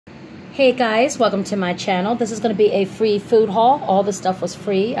Hey guys, welcome to my channel. This is going to be a free food haul. All the stuff was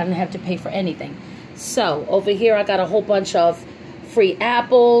free. I didn't have to pay for anything. So over here I got a whole bunch of free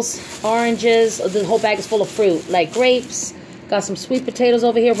apples, oranges. The whole bag is full of fruit, like grapes. Got some sweet potatoes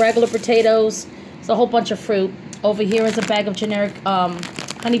over here, regular potatoes. It's a whole bunch of fruit. Over here is a bag of generic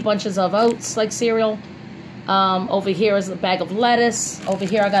honey bunches of oats, like cereal. Over here is a bag of lettuce. Over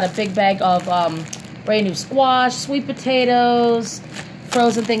here I got a big bag of brand new squash, sweet potatoes,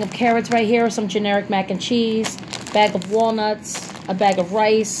 frozen thing of carrots right here, some generic mac and cheese, bag of walnuts, a bag of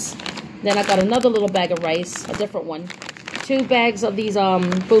rice. Then I got another little bag of rice, a different one. 2 bags of these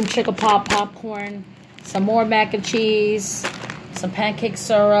Boom Chicka Pop popcorn, some more mac and cheese, some pancake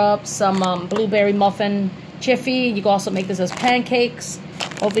syrup, some blueberry muffin chiffy. You can also make this as pancakes.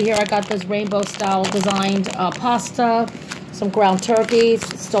 Over here I got this rainbow style designed pasta, some ground turkey,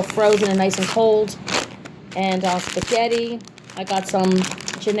 still frozen and nice and cold, and spaghetti. I got some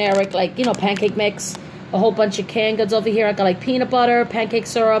generic, like, you know, pancake mix, a whole bunch of canned goods over here. I got like peanut butter, pancake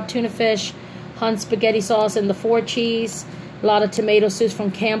syrup, tuna fish, Hunt spaghetti sauce, and the 4 cheese. A lot of tomato soups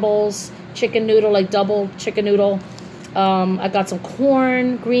from Campbell's, chicken noodle, like double chicken noodle. I got some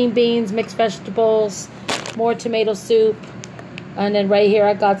corn, green beans, mixed vegetables, more tomato soup. And then right here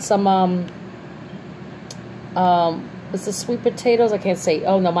I got some, is this sweet potatoes? I can't say.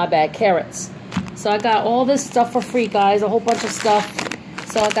 Oh, no, my bad. Carrots. So I got all this stuff for free, guys. A whole bunch of stuff.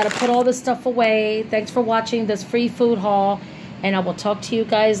 So I got to put all this stuff away. Thanks for watching this free food haul. And I will talk to you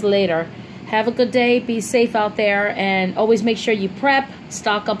guys later. Have a good day. Be safe out there. And always make sure you prep.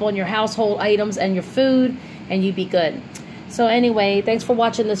 Stock up on your household items and your food. And you be good. So anyway, thanks for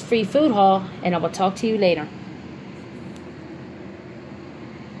watching this free food haul. And I will talk to you later.